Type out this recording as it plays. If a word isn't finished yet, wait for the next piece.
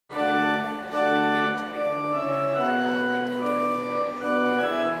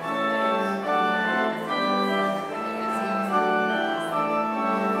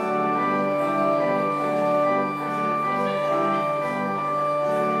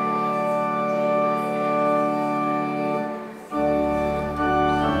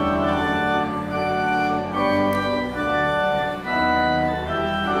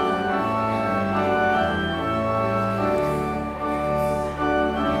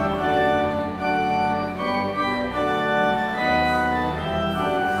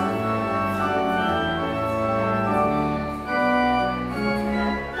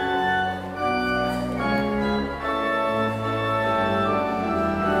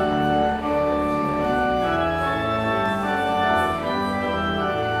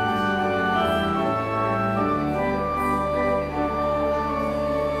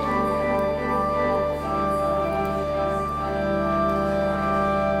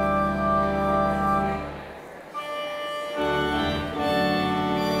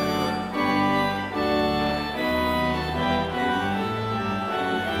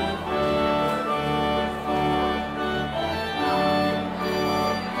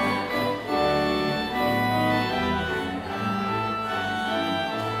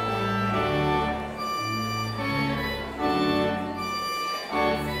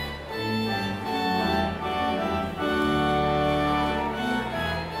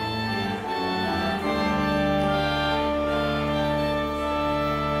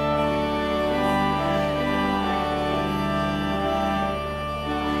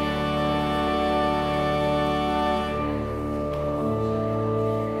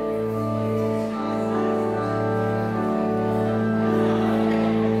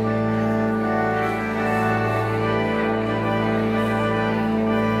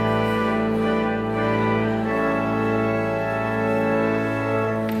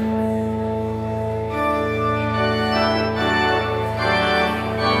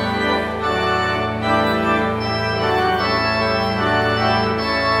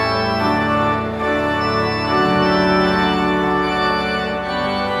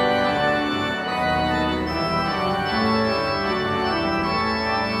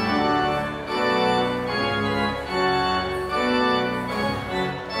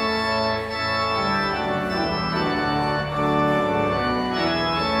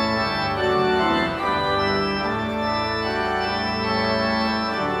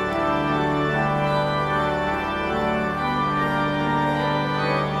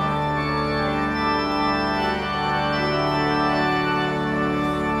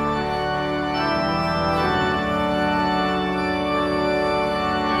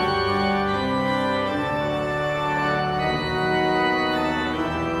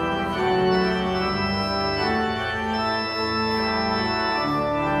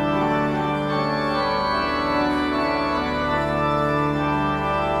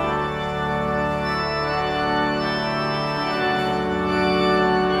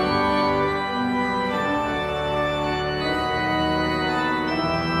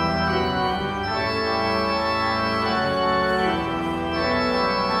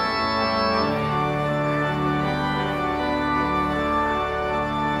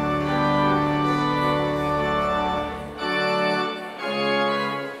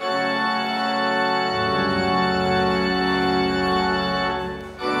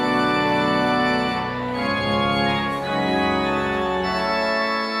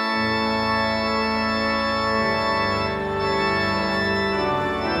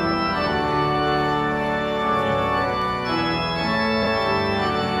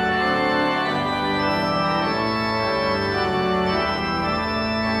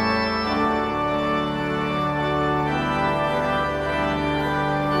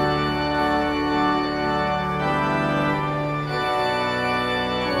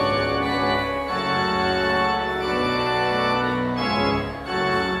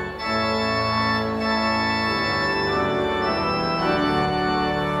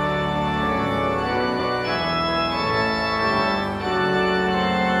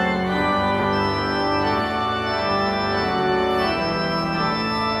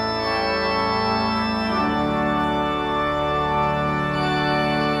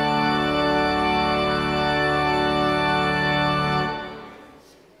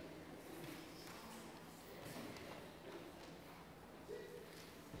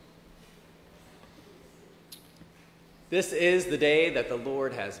This is the day that the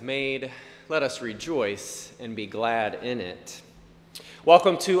Lord has made. Let us rejoice and be glad in it.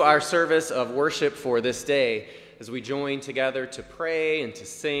 Welcome to our service of worship for this day as we join together to pray and to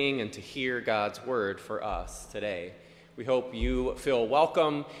sing and to hear God's word for us today. We hope you feel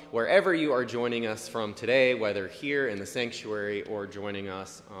welcome wherever you are joining us from today, whether here in the sanctuary or joining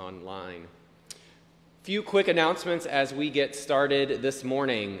us online. Few quick announcements as we get started this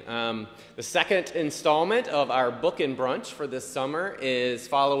morning. The second installment of our Book and Brunch for this summer is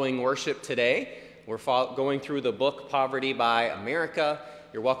following worship today. We're going through the book Poverty by America.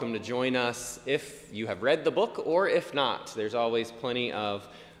 You're welcome to join us if you have read the book or if not. There's always plenty of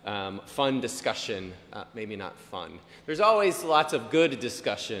fun discussion, maybe not fun. There's always lots of good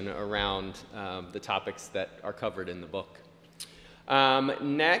discussion around the topics that are covered in the book.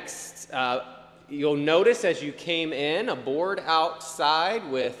 Next, you'll notice as you came in a board outside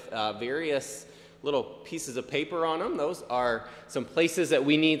with various little pieces of paper on them. Those are some places that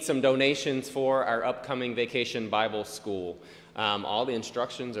we need some donations for our upcoming Vacation Bible School. All the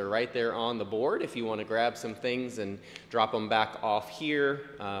instructions are right there on the board if you want to grab some things and drop them back off here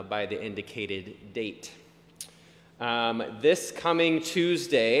by the indicated date. This coming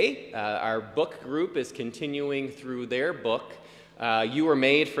Tuesday, our book group is continuing through their book, You Were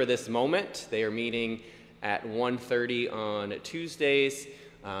Made for This Moment. They are meeting at 1:30 on Tuesdays,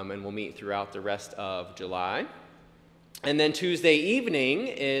 and we'll meet throughout the rest of July. And then Tuesday evening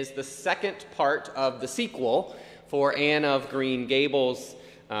is the second part of the sequel for Anne of Green Gables.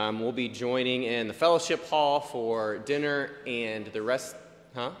 We'll be joining in the fellowship hall for dinner and the rest,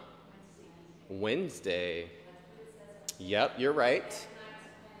 Wednesday. Yep, you're right.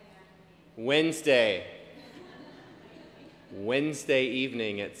 Wednesday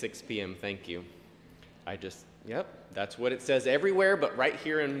evening at 6 p.m. Thank you. That's what it says everywhere, but right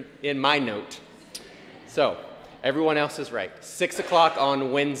here in my note. So, everyone else is right. 6 o'clock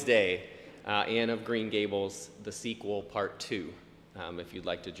on Wednesday, Anne of Green Gables, the sequel, part 2, if you'd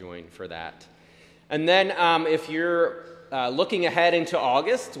like to join for that. And then if you're looking ahead into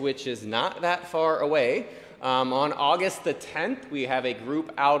August, which is not that far away, on August the 10th, we have a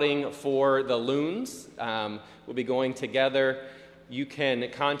group outing for the Loons. We'll be going together. You can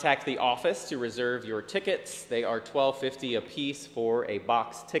contact the office to reserve your tickets. They are $12.50 a piece for a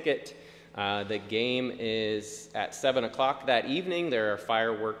box ticket. The game is at 7 o'clock that evening. There are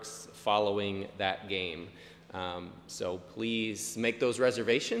fireworks following that game. So please make those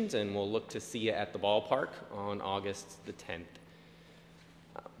reservations, and we'll look to see you at the ballpark on August the 10th.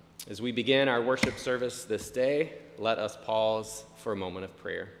 As we begin our worship service this day, let us pause for a moment of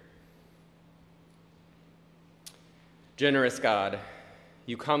prayer. Generous God,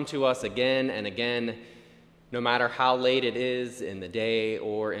 you come to us again and again, no matter how late it is in the day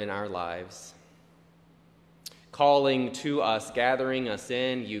or in our lives. Calling to us, gathering us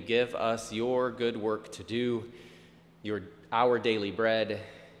in, you give us your good work to do, our daily bread,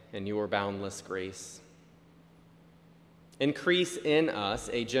 and your boundless grace. Increase in us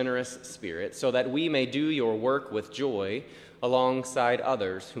a generous spirit so that we may do your work with joy alongside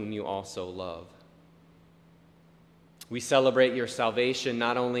others whom you also love. We celebrate your salvation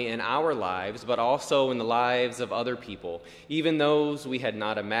not only in our lives, but also in the lives of other people, even those we had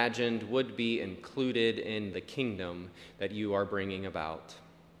not imagined would be included in the kingdom that you are bringing about.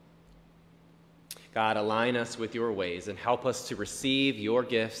 God, align us with your ways and help us to receive your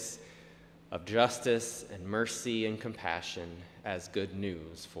gifts of justice and mercy and compassion as good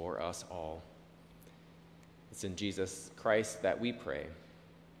news for us all. It's in Jesus Christ that we pray.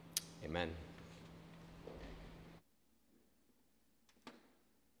 Amen.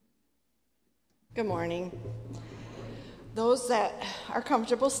 Good morning. Those that are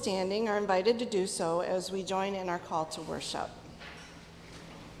comfortable standing are invited to do so as we join in our call to worship.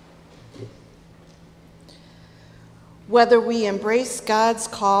 Whether we embrace God's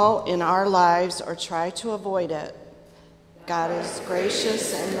call in our lives or try to avoid it, God is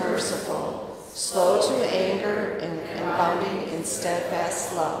gracious and merciful, slow to anger and abounding in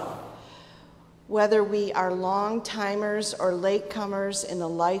steadfast love. Whether we are long-timers or latecomers in the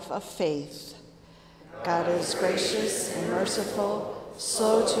life of faith, God is gracious and merciful,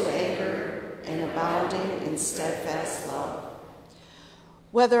 slow to anger and abounding in steadfast love.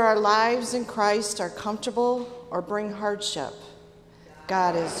 Whether our lives in Christ are comfortable or bring hardship,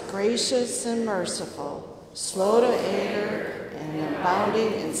 God is gracious and merciful, slow to anger, and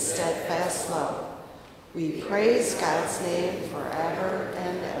abounding in steadfast love. We praise God's name forever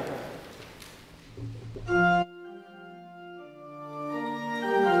and ever.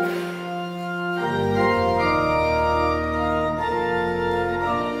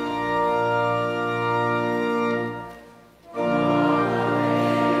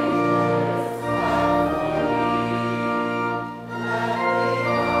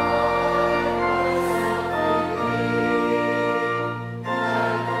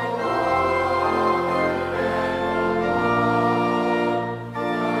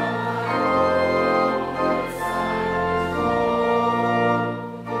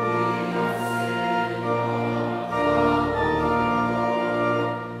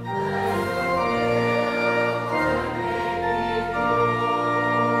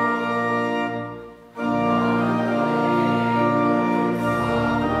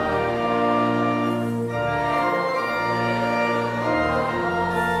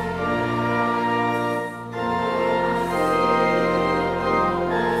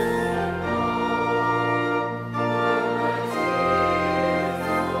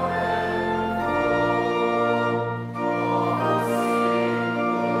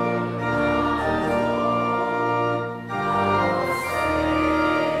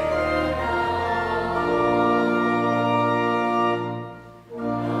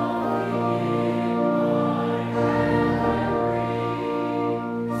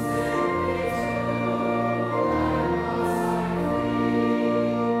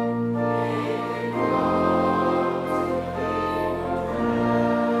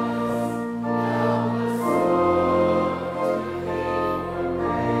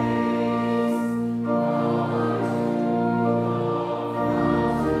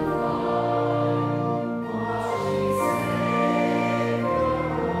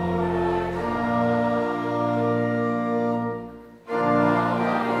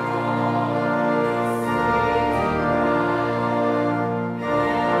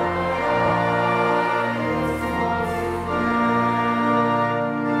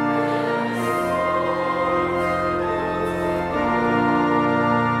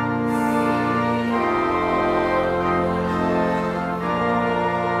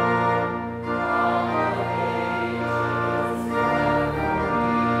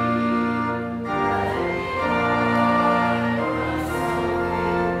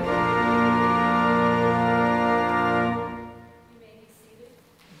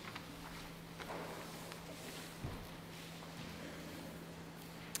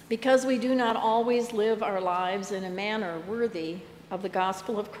 Because we do not always live our lives in a manner worthy of the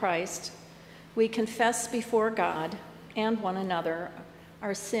gospel of Christ, we confess before God and one another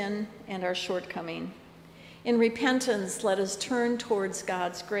our sin and our shortcoming. In repentance, let us turn towards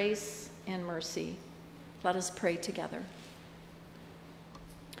God's grace and mercy. Let us pray together.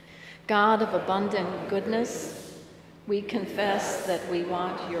 God of abundant goodness, we confess that we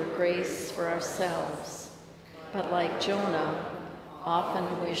want your grace for ourselves, but like Jonah,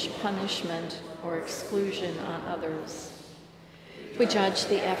 often wish punishment or exclusion on others. We judge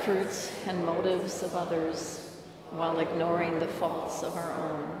the efforts and motives of others while ignoring the faults of our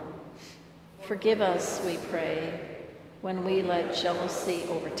own. Forgive us, we pray, when we let jealousy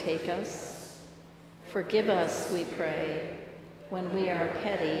overtake us. Forgive us, we pray, when we are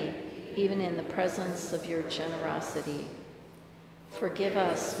petty, even in the presence of your generosity. Forgive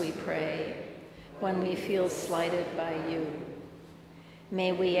us, we pray, when we feel slighted by you.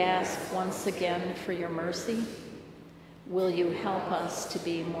 May we ask once again for your mercy. Will you help us to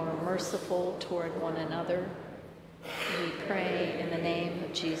be more merciful toward one another? We pray in the name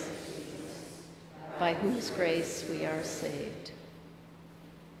of Jesus, by whose grace we are saved.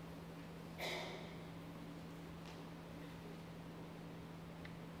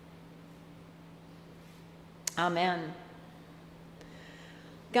 Amen.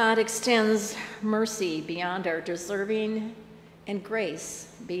 God extends mercy beyond our deserving and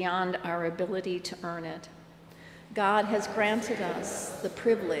grace beyond our ability to earn it. God has granted us the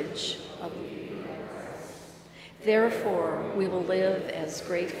privilege of. Therefore, we will live as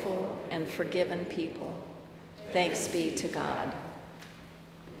grateful and forgiven people. Thanks be to God.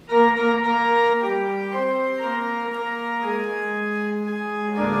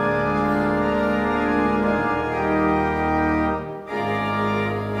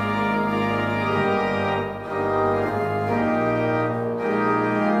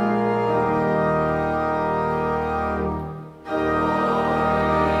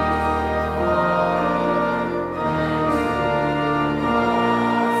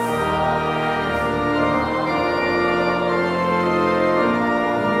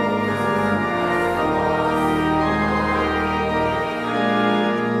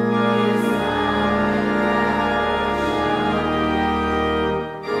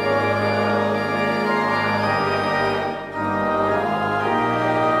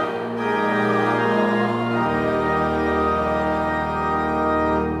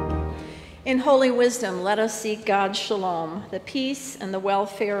 In holy wisdom, let us seek God's shalom, the peace and the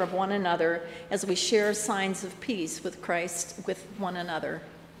welfare of one another as we share signs of peace with Christ, with one another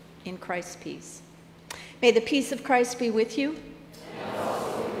in Christ's peace. May the peace of Christ be with you. And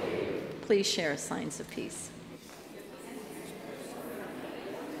also with you. Please share signs of peace.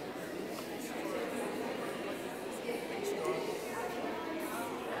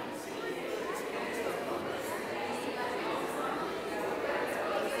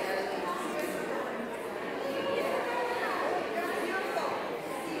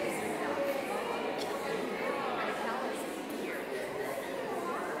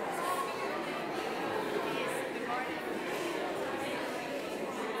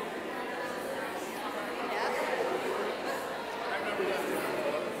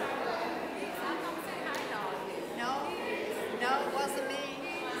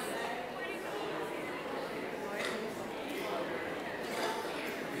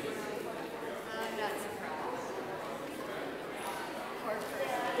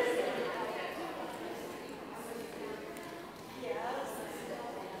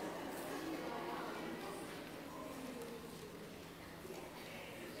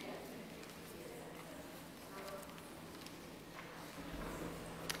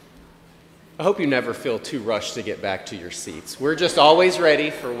 I hope you never feel too rushed to get back to your seats. We're just always ready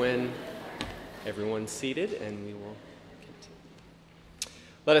for when everyone's seated, and we will continue.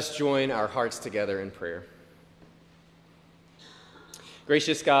 Let us join our hearts together in prayer.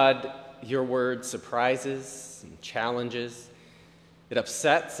 Gracious God, your word surprises and challenges. It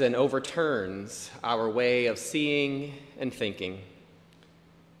upsets and overturns our way of seeing and thinking.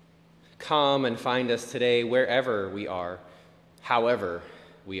 Come and find us today wherever we are, however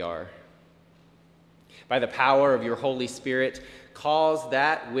we are. By the power of your Holy Spirit, cause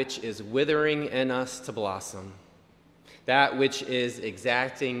that which is withering in us to blossom, that which is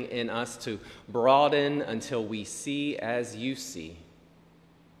exacting in us to broaden until we see as you see,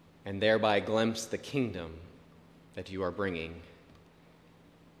 and thereby glimpse the kingdom that you are bringing.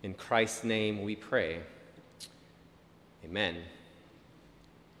 In Christ's name we pray. Amen.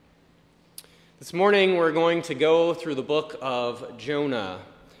 This morning we're going to go through the book of Jonah,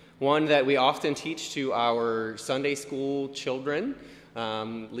 one that we often teach to our Sunday school children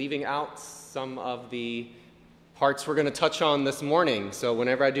leaving out some of the parts we're going to touch on this morning. So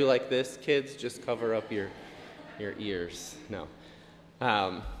whenever I do like this, kids, just cover up your ears. No.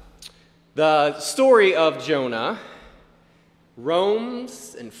 The story of Jonah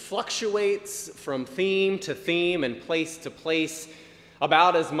roams and fluctuates from theme to theme and place to place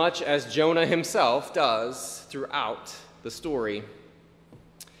about as much as Jonah himself does throughout the story.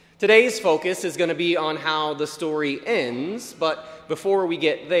 Today's focus is going to be on how the story ends, but before we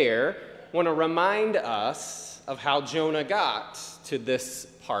get there, I want to remind us of how Jonah got to this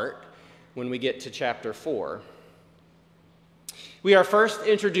part when we get to chapter 4. We are first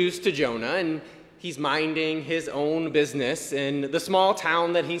introduced to Jonah, and he's minding his own business in the small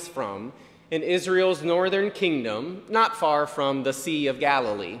town that he's from, in Israel's northern kingdom, not far from the Sea of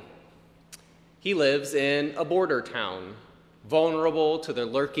Galilee. He lives in a border town, vulnerable to the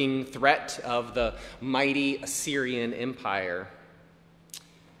lurking threat of the mighty Assyrian Empire.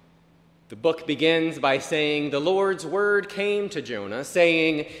 The book begins by saying, "The Lord's word came to Jonah,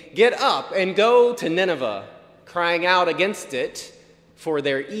 saying, 'Get up and go to Nineveh, crying out against it, for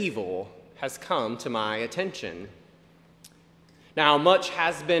their evil has come to my attention.'" Now, much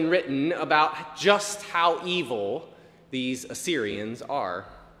has been written about just how evil these Assyrians are.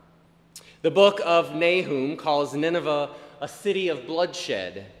 The book of Nahum calls Nineveh a city of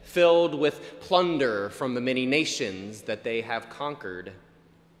bloodshed, filled with plunder from the many nations that they have conquered.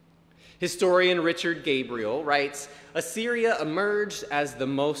 Historian Richard Gabriel writes, "Assyria emerged as the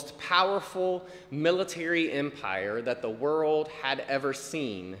most powerful military empire that the world had ever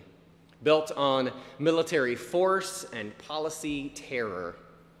seen, built on military force and policy terror.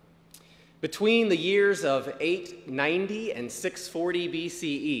 Between the years of 890 and 640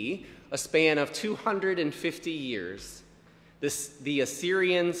 BCE, a span of 250 years, the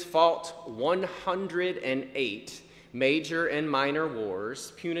Assyrians fought 108 major and minor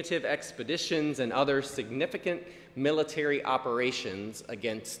wars, punitive expeditions, and other significant military operations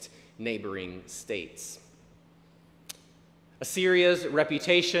against neighboring states. Assyria's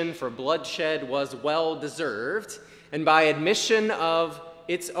reputation for bloodshed was well deserved, and by admission of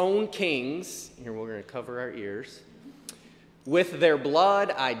its own kings, here we're going to cover our ears, "With their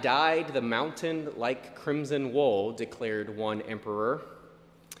blood I dyed the mountain like crimson wool," declared one emperor.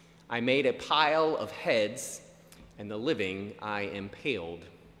 "I made a pile of heads, and the living I impaled."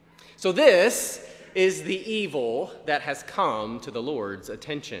 So this is the evil that has come to the Lord's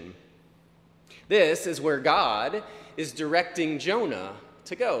attention. This is where God is directing Jonah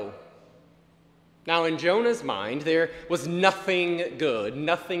to go. Now, in Jonah's mind, there was nothing good,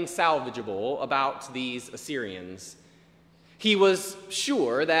 nothing salvageable about these Assyrians. He was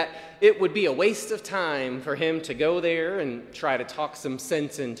sure that it would be a waste of time for him to go there and try to talk some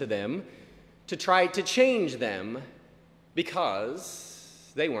sense into them, to try to change them,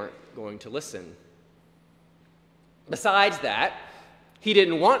 because they weren't going to listen. Besides that, he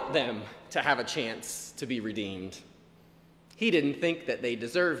didn't want them to have a chance to be redeemed. He didn't think that they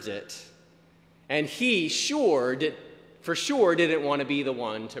deserved it. And he for sure didn't want to be the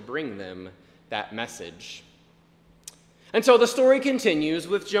one to bring them that message. And so the story continues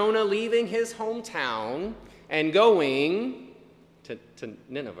with Jonah leaving his hometown and going to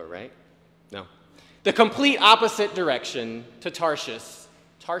Nineveh, right? No. The complete opposite direction to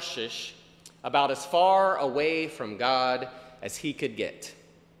Tarshish, about as far away from God as he could get.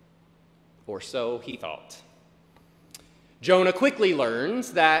 Or so he thought. Jonah quickly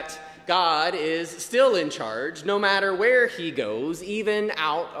learns that God is still in charge no matter where he goes, even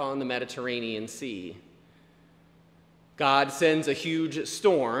out on the Mediterranean Sea. God sends a huge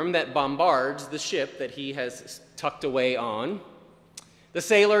storm that bombards the ship that he has tucked away on. The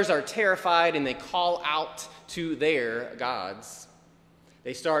sailors are terrified and they call out to their gods.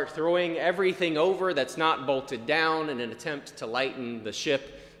 They start throwing everything over that's not bolted down in an attempt to lighten the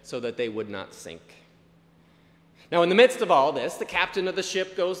ship so that they would not sink. Now, in the midst of all this, the captain of the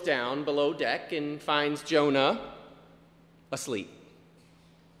ship goes down below deck and finds Jonah asleep.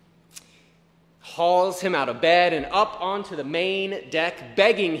 Hauls him out of bed and up onto the main deck,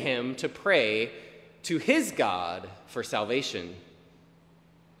 begging him to pray to his God for salvation.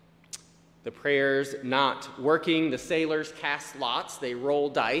 The prayers not working, the sailors cast lots. They roll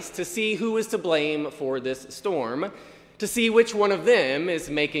dice to see who is to blame for this storm, to see which one of them is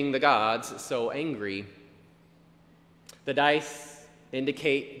making the gods so angry. The dice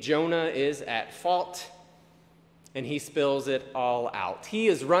indicate Jonah is at fault, and he spills it all out. He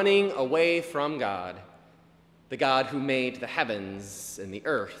is running away from God, the God who made the heavens and the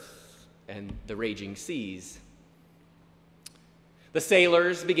earth and the raging seas. The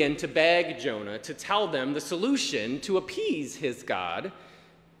sailors begin to beg Jonah to tell them the solution to appease his God.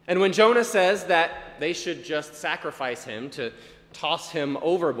 And when Jonah says that they should just sacrifice him, to toss him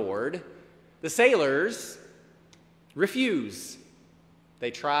overboard, the sailors refuse.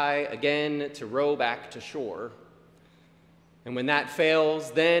 They try again to row back to shore. And when that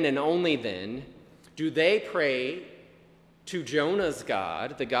fails, then and only then do they pray to Jonah's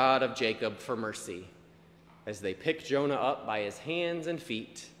God, the God of Jacob, for mercy, as they pick Jonah up by his hands and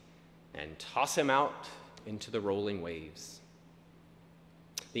feet and toss him out into the rolling waves.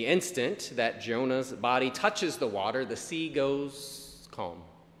 The instant that Jonah's body touches the water, the sea goes calm.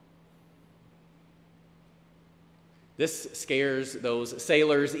 This scares those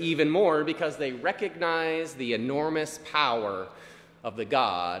sailors even more because they recognize the enormous power of the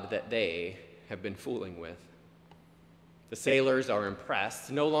God that they have been fooling with. The sailors are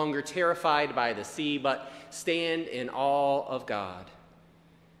impressed, no longer terrified by the sea, but stand in awe of God,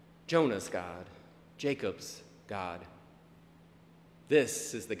 Jonah's God, Jacob's God.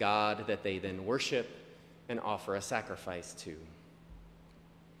 This is the God that they then worship and offer a sacrifice to.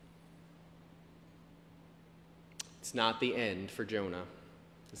 It's not the end for Jonah.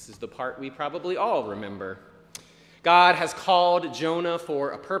 This is the part we probably all remember. God has called Jonah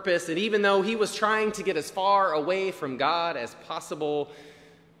for a purpose, and even though he was trying to get as far away from God as possible,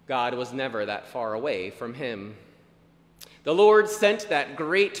 God was never that far away from him. The Lord sent that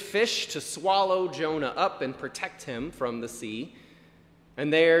great fish to swallow Jonah up and protect him from the sea,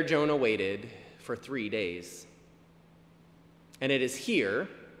 and there Jonah waited for 3 days. And it is here,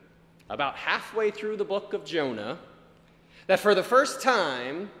 about halfway through the book of Jonah, that for the first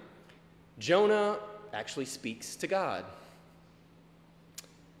time, Jonah actually speaks to God.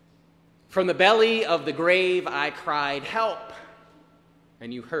 From the belly of the grave I cried, "Help!"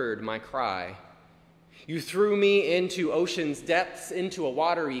 and you heard my cry. You threw me into ocean's depths, into a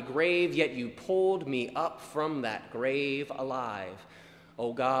watery grave, yet you pulled me up from that grave alive.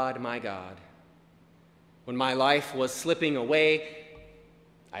 O God, my God. When my life was slipping away,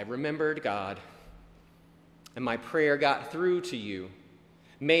 I remembered God, and my prayer got through to you,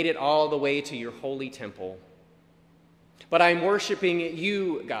 made it all the way to your holy temple. But I'm worshiping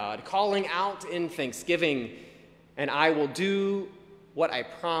you, God, calling out in thanksgiving, and I will do what I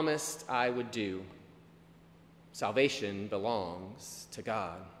promised I would do. Salvation belongs to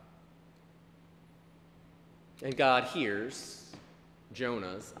God. And God hears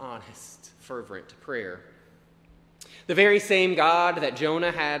Jonah's honest, fervent prayer. The very same God that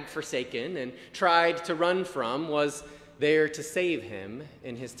Jonah had forsaken and tried to run from was there to save him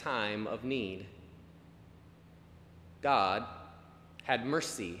in his time of need. God had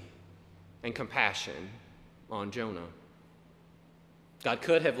mercy and compassion on Jonah. God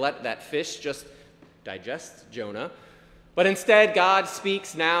could have let that fish just digest Jonah, but instead God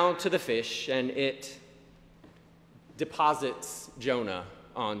speaks now to the fish, and it deposits Jonah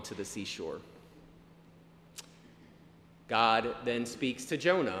onto the seashore. God then speaks to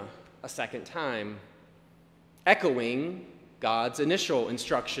Jonah a second time, echoing God's initial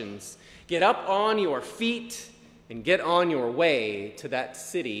instructions. Get up on your feet and get on your way to that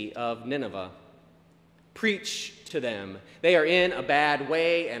city of Nineveh. Preach to them. They are in a bad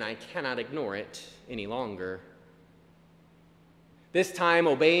way, and I cannot ignore it any longer. This time,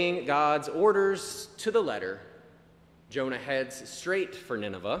 obeying God's orders to the letter, Jonah heads straight for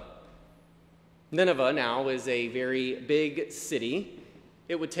Nineveh. Nineveh now is a very big city.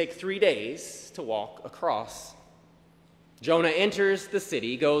 It would take 3 days to walk across. Jonah enters the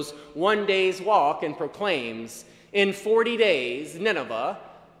city, goes 1 day's walk, and proclaims, "In 40 days, Nineveh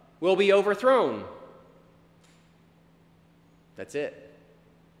will be overthrown." That's it.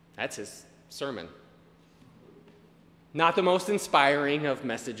 That's his sermon. Not the most inspiring of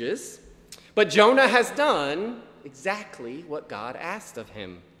messages, but Jonah has done exactly what God asked of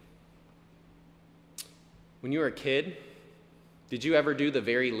him. When you were a kid, did you ever do the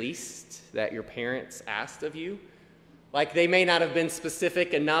very least that your parents asked of you? Like, they may not have been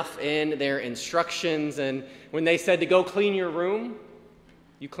specific enough in their instructions, and when they said to go clean your room,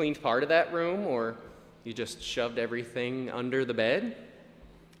 you cleaned part of that room, or you just shoved everything under the bed?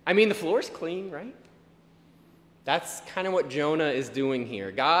 I mean, the floor's clean, right? That's kind of what Jonah is doing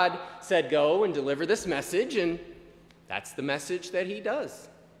here. God said go and deliver this message, and that's the message that he does.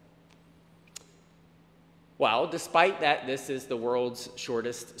 Well, despite that this is the world's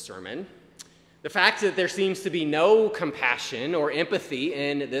shortest sermon, the fact that there seems to be no compassion or empathy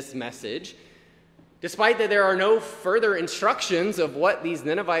in this message, despite that there are no further instructions of what these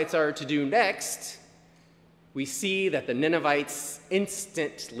Ninevites are to do next, we see that the Ninevites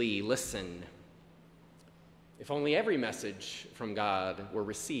instantly listen. If only every message from God were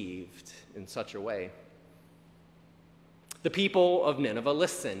received in such a way. The people of Nineveh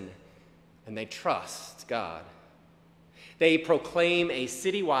listen, and they trust God. They proclaim a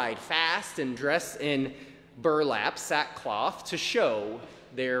citywide fast and dress in burlap, sackcloth, to show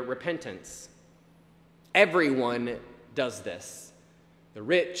their repentance. Everyone does this. The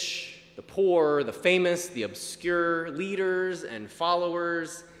rich, the poor, the famous, the obscure, leaders and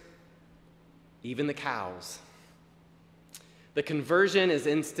followers, even the cows. The conversion is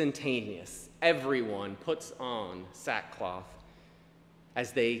instantaneous. Everyone puts on sackcloth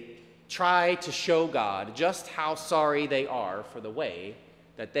as they try to show God just how sorry they are for the way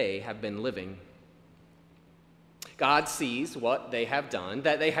that they have been living. God sees what they have done,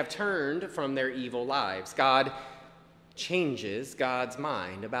 that they have turned from their evil lives. God changes God's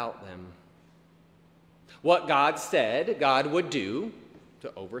mind about them. What God said God would do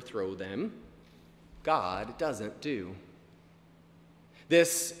to overthrow them, God doesn't do.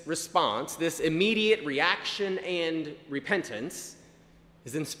 This response, this immediate reaction and repentance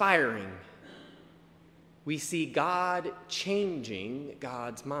is inspiring. We see God changing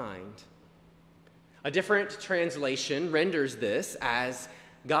God's mind. A different translation renders this as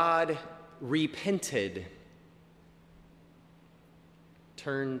God repented,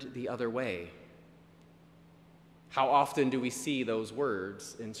 turned the other way. How often do we see those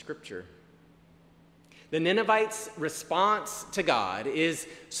words in Scripture? The Ninevites' response to God is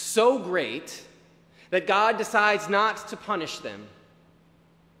so great that God decides not to punish them.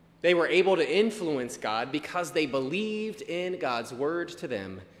 They were able to influence God because they believed in God's word to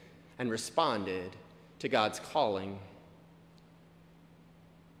them and responded to God's calling.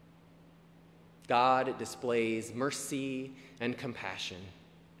 God displays mercy and compassion,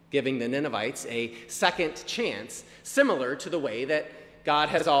 giving the Ninevites a second chance, similar to the way that God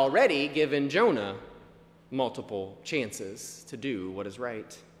has already given Jonah multiple chances to do what is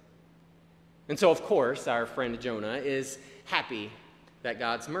right. And so, of course, our friend Jonah is happy that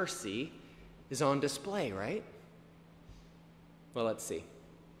God's mercy is on display, right? Well, let's see.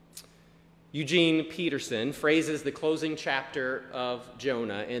 Eugene Peterson phrases the closing chapter of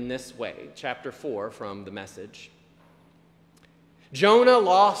Jonah in this way, chapter 4 from the Message. Jonah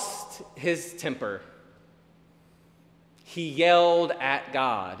lost his temper. He yelled at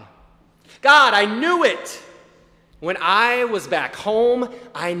God. God, I knew it! When I was back home,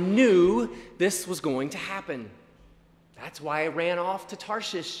 I knew this was going to happen. That's why I ran off to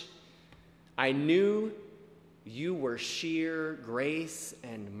Tarshish. I knew you were sheer grace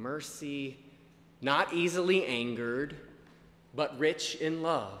and mercy, not easily angered, but rich in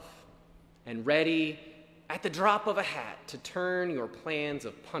love, and ready at the drop of a hat to turn your plans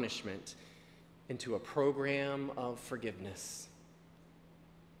of punishment into a program of forgiveness.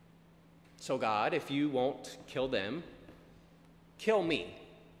 So God, if you won't kill them, kill me.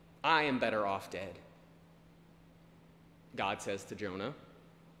 I am better off dead. God says to Jonah,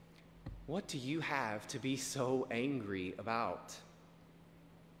 what do you have to be so angry about?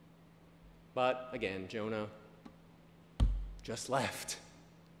 But again, Jonah just left.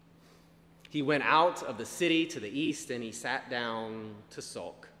 He went out of the city to the east and he sat down to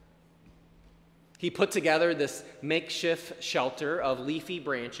sulk. He put together this makeshift shelter of leafy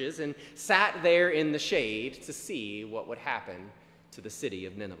branches and sat there in the shade to see what would happen to the city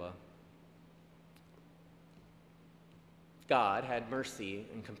of Nineveh. God had mercy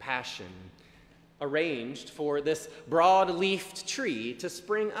and compassion, arranged for this broad-leafed tree to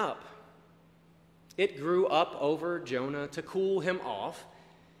spring up. It grew up over Jonah to cool him off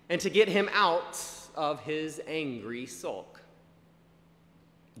and to get him out of his angry sulk.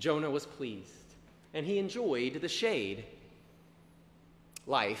 Jonah was pleased, and he enjoyed the shade.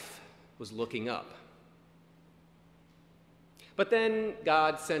 Life was looking up. But then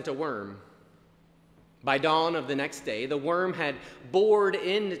God sent a worm. By dawn of the next day, the worm had bored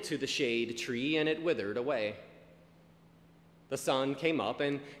into the shade tree and it withered away. The sun came up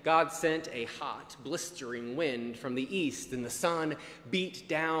and God sent a hot, blistering wind from the east, and the sun beat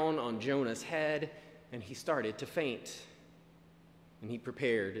down on Jonah's head and he started to faint. And he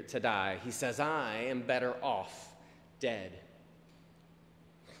prepared to die. He says, I am better off dead.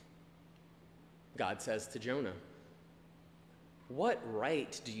 God says to Jonah, what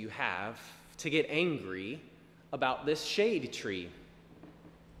right do you have to get angry about this shade tree?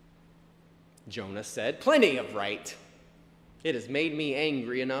 Jonah said, plenty of right. It has made me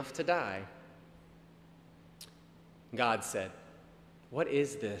angry enough to die. God said, what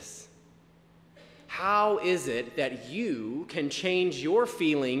is this? How is it that you can change your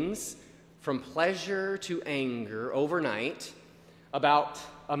feelings from pleasure to anger overnight about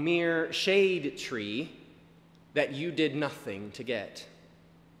a mere shade tree that you did nothing to get.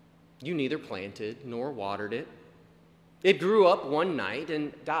 You neither planted nor watered it. It grew up one night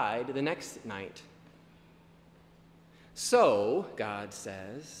and died the next night. So, God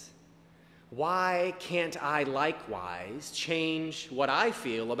says, why can't I likewise change what I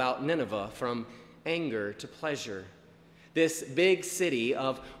feel about Nineveh from anger to pleasure? This big city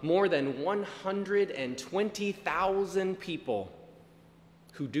of more than 120,000 people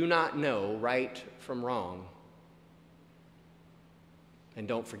who do not know right from wrong. And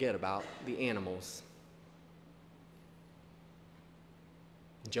don't forget about the animals.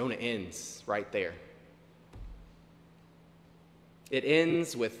 Jonah ends right there. It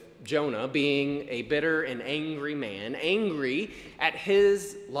ends with Jonah being a bitter and angry man, angry at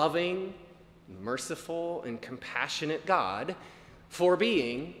his loving, merciful, and compassionate God for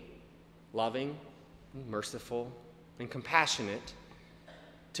being loving, merciful, and compassionate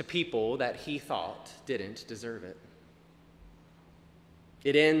to people that he thought didn't deserve it.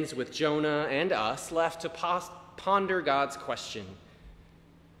 It ends with Jonah and us left to ponder God's question,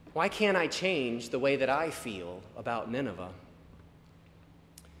 why can't I change the way that I feel about Nineveh?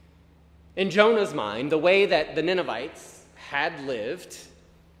 In Jonah's mind, the way that the Ninevites had lived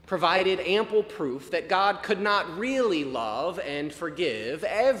provided ample proof that God could not really love and forgive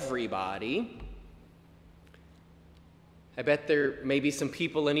everybody. I bet there may be some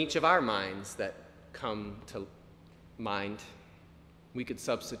people in each of our minds that come to mind we could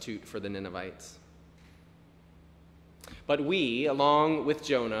substitute for the Ninevites. But we, along with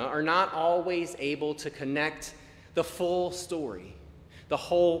Jonah, are not always able to connect the full story, the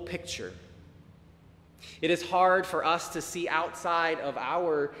whole picture. It is hard for us to see outside of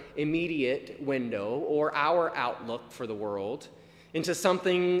our immediate window or our outlook for the world into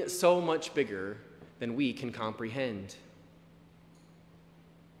something so much bigger than we can comprehend.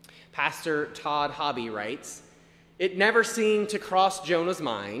 Pastor Todd Hobby writes, "It never seemed to cross Jonah's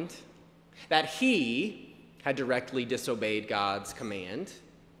mind that he had directly disobeyed God's command,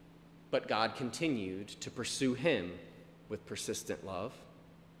 but God continued to pursue him with persistent love.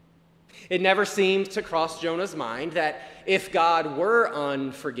 It never seemed to cross Jonah's mind that if God were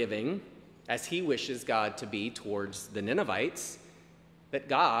unforgiving, as he wishes God to be towards the Ninevites, that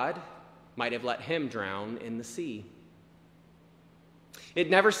God might have let him drown in the sea. It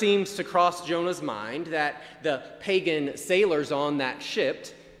never seems to cross Jonah's mind that the pagan sailors on that ship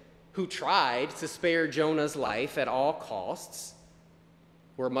who tried to spare Jonah's life at all costs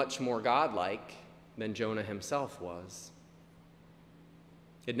were much more godlike than Jonah himself was.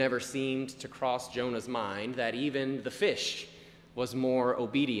 It never seemed to cross Jonah's mind that even the fish was more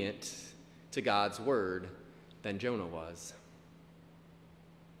obedient to God's word than Jonah was.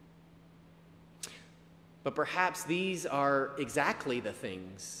 But perhaps these are exactly the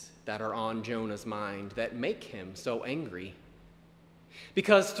things that are on Jonah's mind that make him so angry.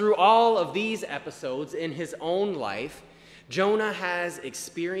 Because through all of these episodes in his own life, Jonah has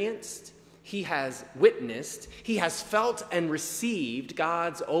experienced, he has witnessed, he has felt and received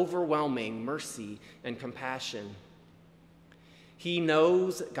God's overwhelming mercy and compassion. He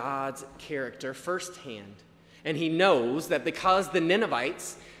knows God's character firsthand, and he knows that because the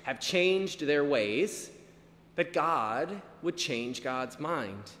Ninevites have changed their ways, that God would change God's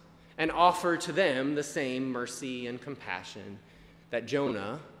mind and offer to them the same mercy and compassion that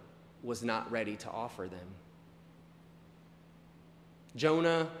Jonah was not ready to offer them.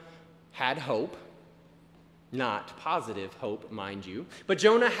 Jonah had hope, not positive hope, mind you, but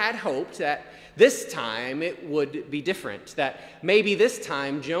Jonah had hoped that this time it would be different, that maybe this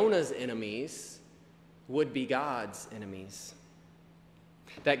time Jonah's enemies would be God's enemies,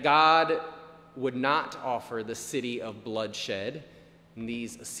 that God would not offer the city of bloodshed and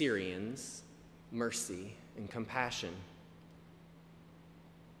these Assyrians mercy and compassion.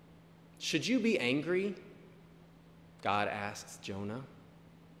 Should you be angry? God asks Jonah.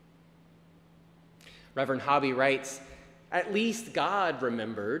 Reverend Hobby writes, at least God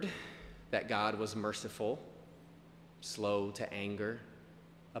remembered that God was merciful, slow to anger,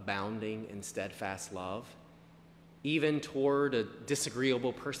 abounding in steadfast love, even toward a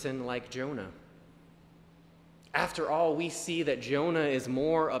disagreeable person like Jonah. After all, we see that Jonah is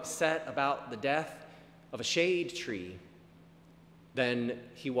more upset about the death of a shade tree than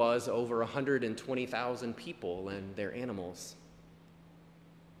he was over 120,000 people and their animals.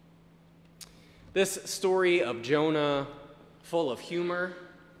 This story of Jonah, full of humor,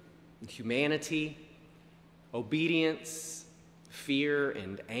 humanity, obedience, fear,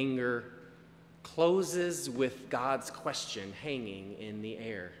 and anger, closes with God's question hanging in the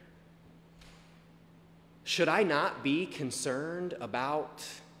air. Should I not be concerned about,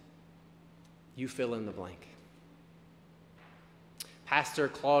 you fill in the blank? Pastor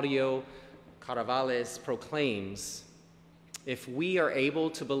Claudio Caravales proclaims, if we are able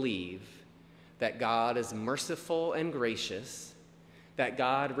to believe that God is merciful and gracious, that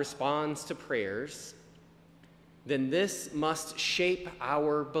God responds to prayers, then this must shape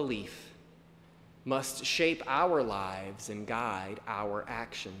our belief, must shape our lives and guide our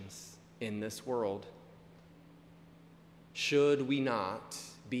actions in this world. Should we not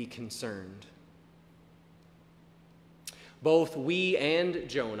be concerned? Both we and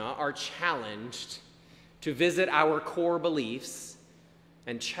Jonah are challenged to visit our core beliefs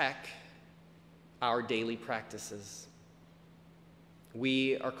and check our daily practices.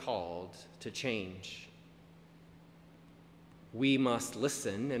 We are called to change. We must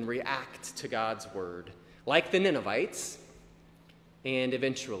listen and react to God's word, like the Ninevites, and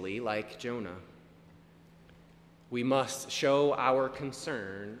eventually like Jonah. We must show our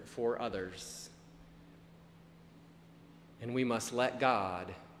concern for others. And we must let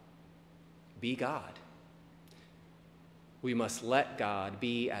God be God. We must let God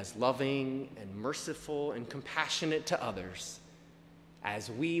be as loving and merciful and compassionate to others as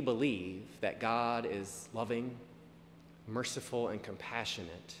we believe that God is loving, merciful, and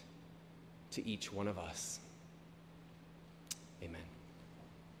compassionate to each one of us. Amen.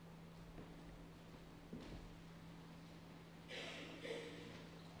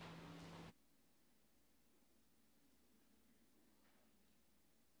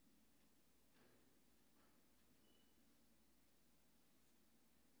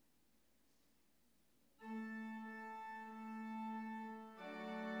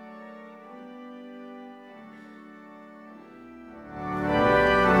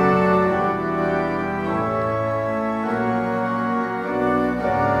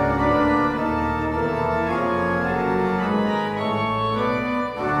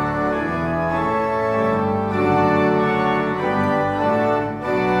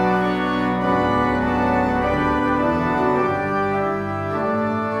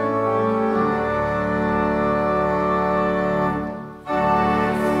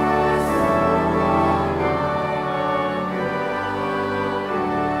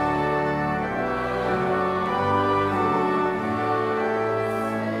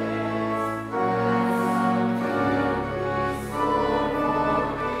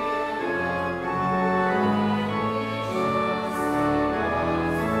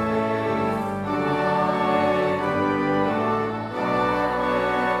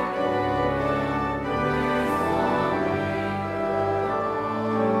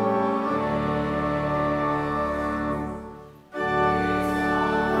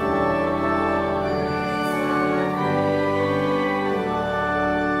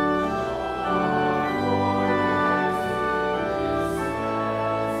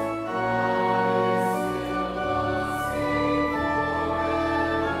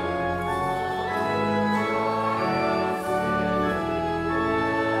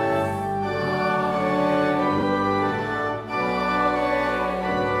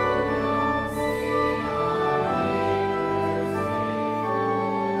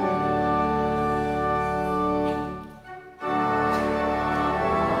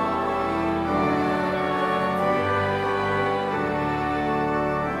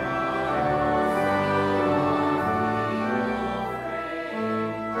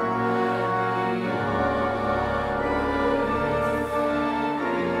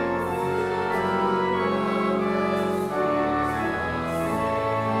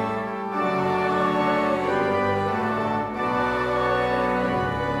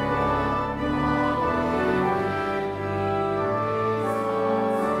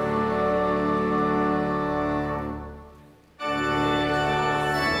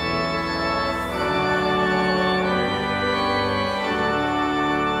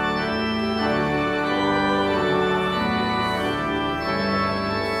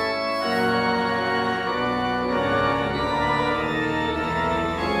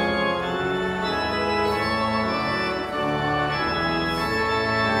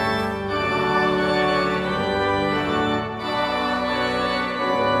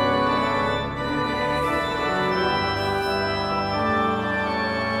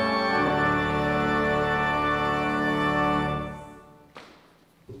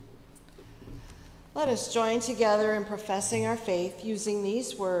 Let us join together in professing our faith using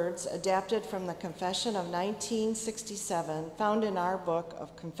these words adapted from the Confession of 1967, found in our book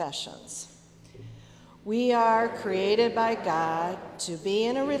of Confessions. We are created by God to be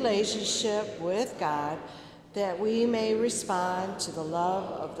in a relationship with God that we may respond to the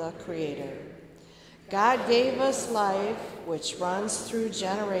love of the Creator. God gave us life which runs through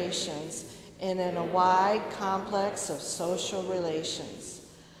generations and in a wide complex of social relations.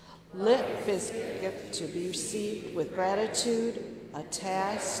 Let this gift to be received with gratitude, a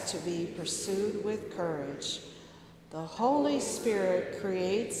task to be pursued with courage. The Holy Spirit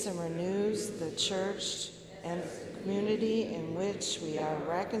creates and renews the church and the community in which we are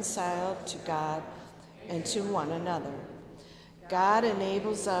reconciled to God and to one another. God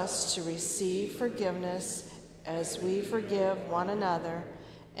enables us to receive forgiveness as we forgive one another,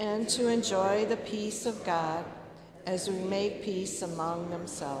 and to enjoy the peace of God as we make peace among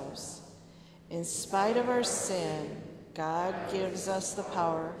themselves. In spite of our sin, God gives us the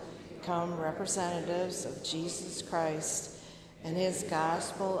power to become representatives of Jesus Christ and his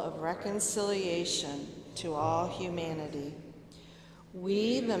gospel of reconciliation to all humanity.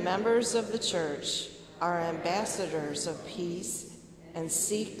 We, the members of the church, are ambassadors of peace and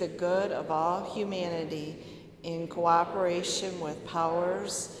seek the good of all humanity in cooperation with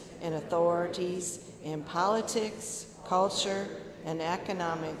powers and authorities in politics, culture, and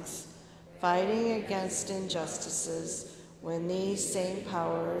economics, fighting against injustices when these same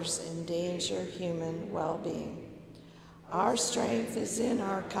powers endanger human well-being. Our strength is in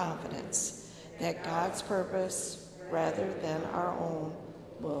our confidence that God's purpose, rather than our own,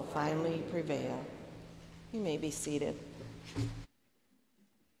 will finally prevail. You may be seated.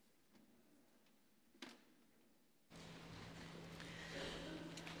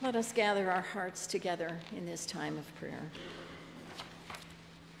 Let us gather our hearts together in this time of prayer.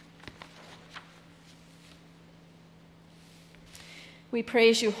 We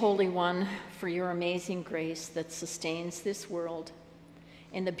praise you, Holy One, for your amazing grace that sustains this world,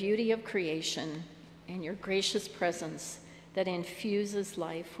 in the beauty of creation, and your gracious presence that infuses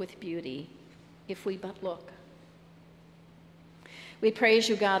life with beauty, if we but look. We praise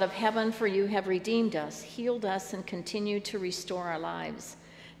you, God of heaven, for you have redeemed us, healed us, and continue to restore our lives,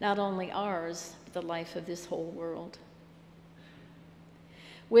 not only ours, but the life of this whole world.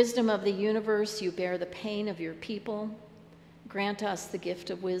 Wisdom of the universe, you bear the pain of your people. Grant us the gift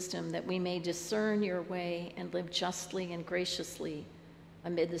of wisdom that we may discern your way and live justly and graciously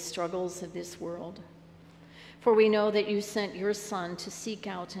amid the struggles of this world. For we know that you sent your Son to seek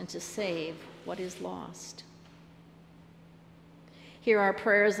out and to save what is lost. Hear our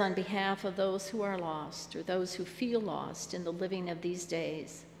prayers on behalf of those who are lost or those who feel lost in the living of these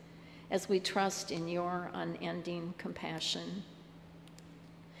days, as we trust in your unending compassion.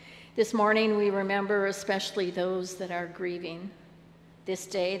 This morning we remember especially those that are grieving. This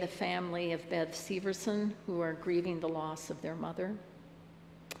day, the family of Bev Severson, who are grieving the loss of their mother,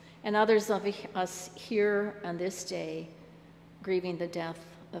 and others of us here on this day grieving the death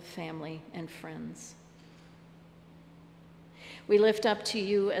of family and friends. We lift up to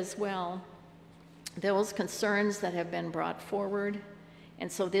you as well those concerns that have been brought forward,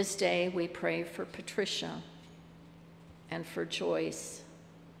 and so this day we pray for Patricia and for Joyce,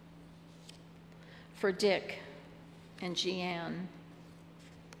 for Dick and Jeanne,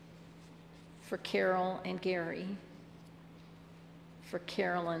 for Carol and Gary, for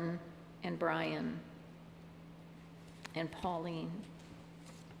Carolyn and Brian and Pauline.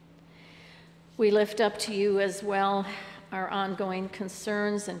 We lift up to you as well our ongoing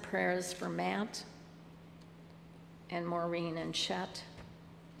concerns and prayers for Matt and Maureen and Chet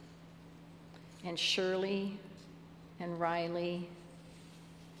and Shirley and Riley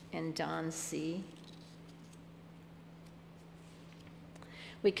and Don C.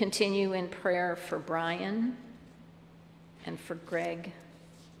 We continue in prayer for Brian and for Greg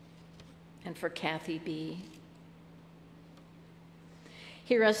and for Kathy B.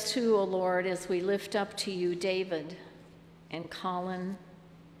 Hear us too, O Lord, as we lift up to you David and Colin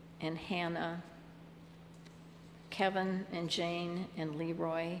and Hannah, Kevin and Jane and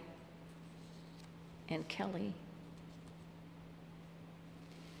Leroy and Kelly.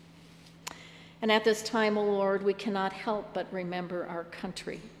 And at this time, O Lord, we cannot help but remember our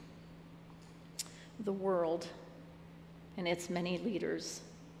country, the world, and its many leaders.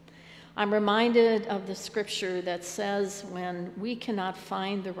 I'm reminded of the scripture that says when we cannot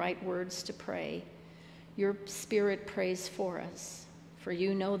find the right words to pray, your Spirit prays for us, for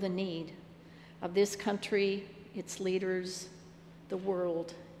you know the need of this country, its leaders, the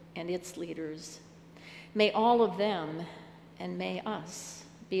world, and its leaders. May all of them, and may us,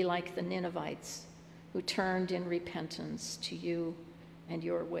 be like the Ninevites who turned in repentance to you and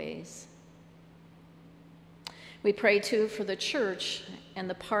your ways. We pray too for the church and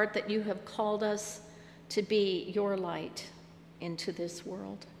the part that you have called us to be your light into this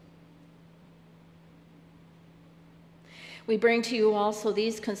world. We bring to you also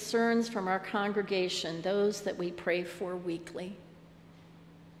these concerns from our congregation, those that we pray for weekly.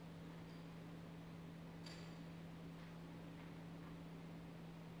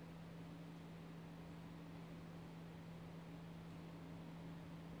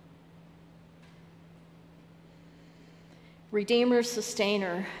 Redeemer,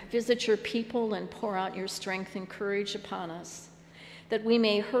 sustainer, visit your people and pour out your strength and courage upon us, that we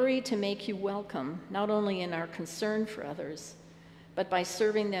may hurry to make you welcome, not only in our concern for others, but by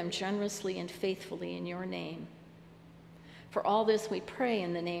serving them generously and faithfully in your name. For all this we pray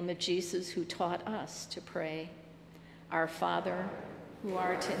in the name of Jesus, who taught us to pray. Our Father, who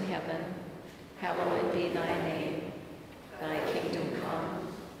art in heaven, hallowed be thy name. Thy kingdom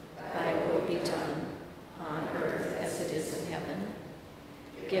come, thy will be done, on earth as it is in heaven.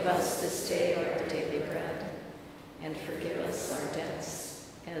 Give us this day our daily bread, and forgive us our debts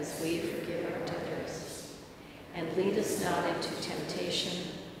as we forgive our debtors. And lead us not into temptation,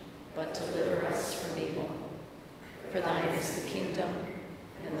 but deliver us from evil. For thine is the kingdom,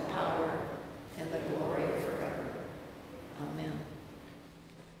 and the power, and the glory forever. Amen.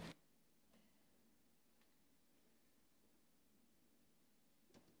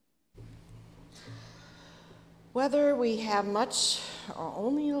 Whether we have much or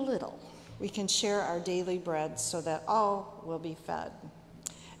only a little, we can share our daily bread so that all will be fed.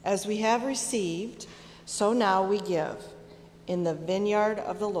 As we have received, so now we give, in the vineyard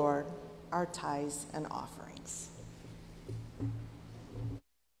of the Lord, our tithes and offerings.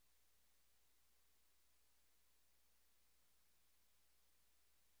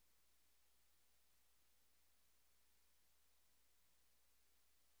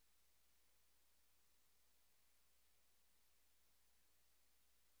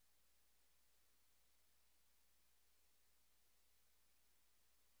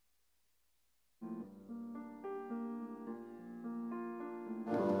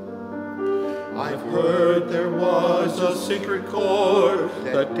 I've heard there was a secret chord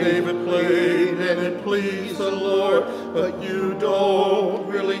that David played and it pleased the Lord, but you don't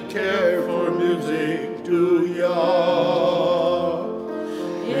really care for music, do ya?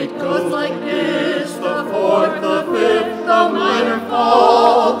 It goes like this: the fourth, the fifth, the minor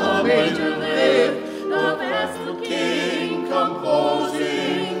fall, the major lift, the vestal king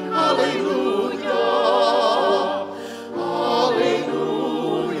composing, hallelujah, hallelujah.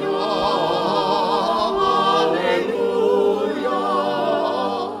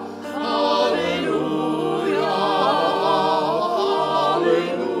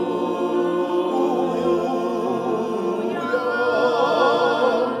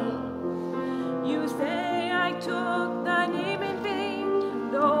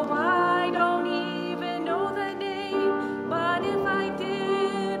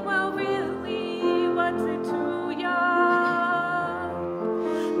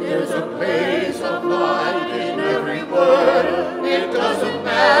 It doesn't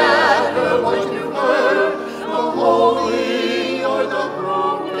matter what you've heard, the holy or the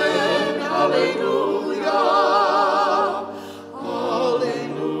broken, hallelujah, hallelujah,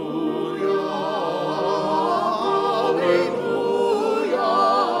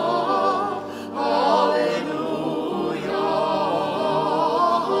 hallelujah,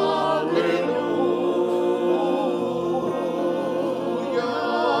 hallelujah,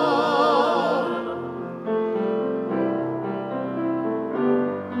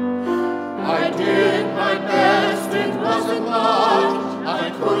 I did my best, it wasn't much.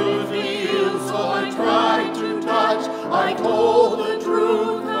 I couldn't feel, so I tried to touch. I told the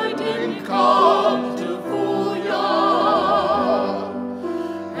truth, I didn't come to fool ya.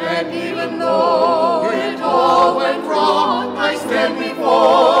 And even though it all went wrong, I stand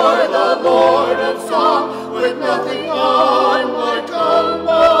before the Lord of song with nothing on my tongue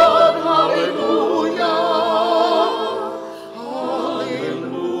but hallelujah. Hallelujah.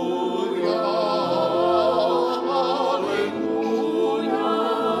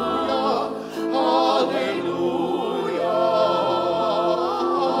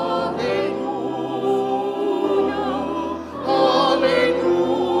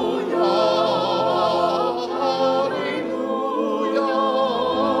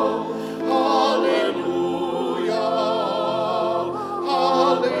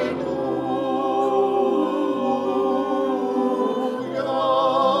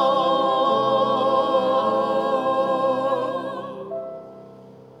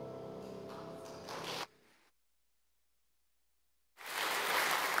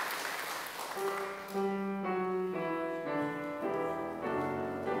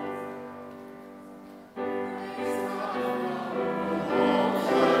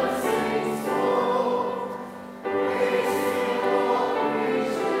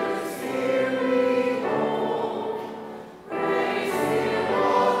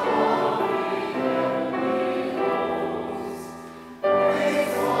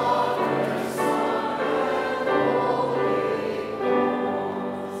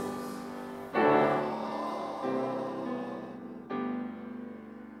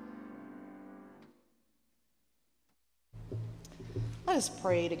 Let us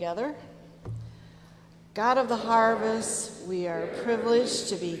pray together. God of the harvest, we are privileged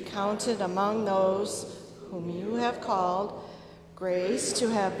to be counted among those whom you have called, grace to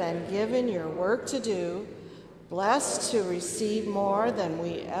have been given your work to do, blessed to receive more than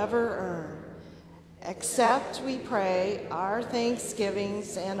we ever earn. Accept, we pray, our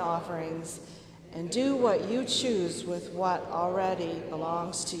thanksgivings and offerings, and do what you choose with what already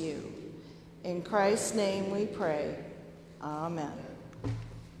belongs to you. In Christ's name we pray. Amen.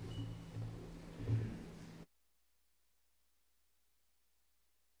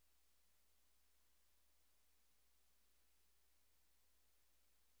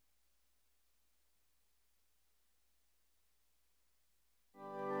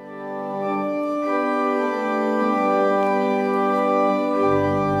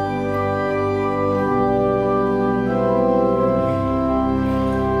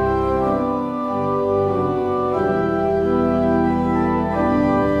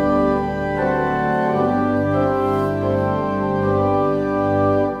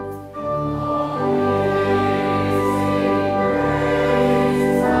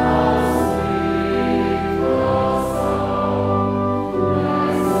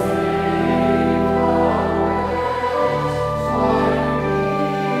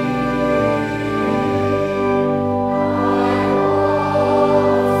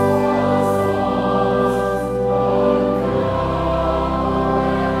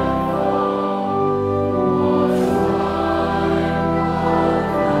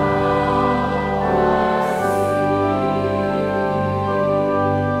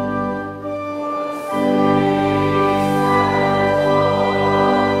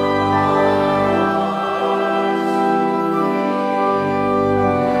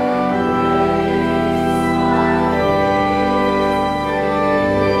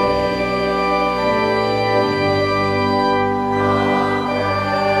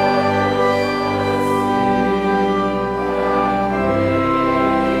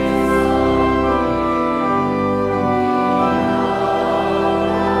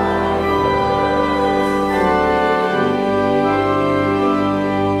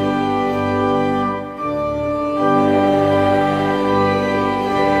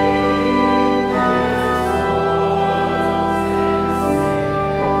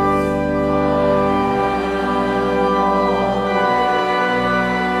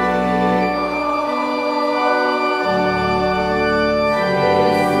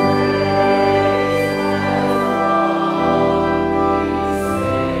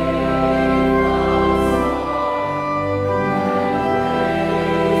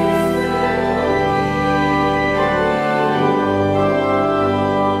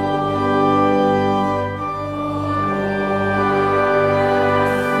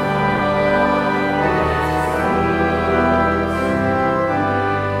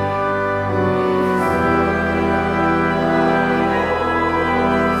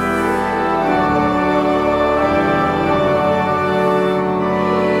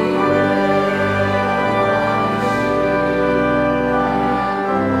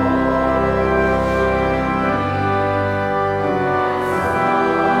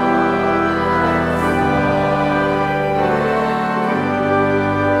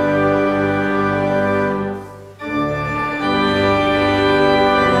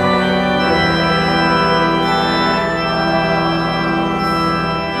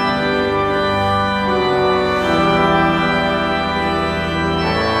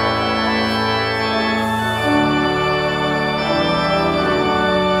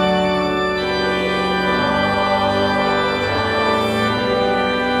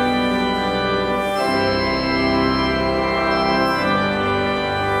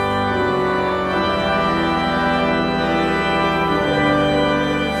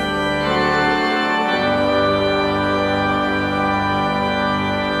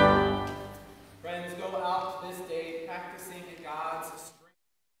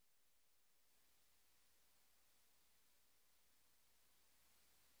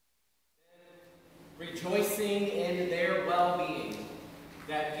 rejoicing in their well-being,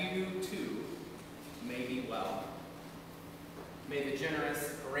 that you too may be well. May the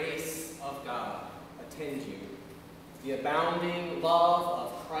generous grace of God attend you, the abounding love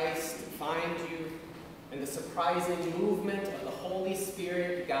of Christ find you, and the surprising movement of the Holy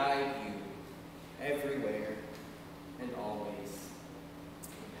Spirit guide you everywhere and always.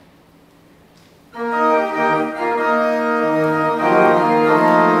 Amen.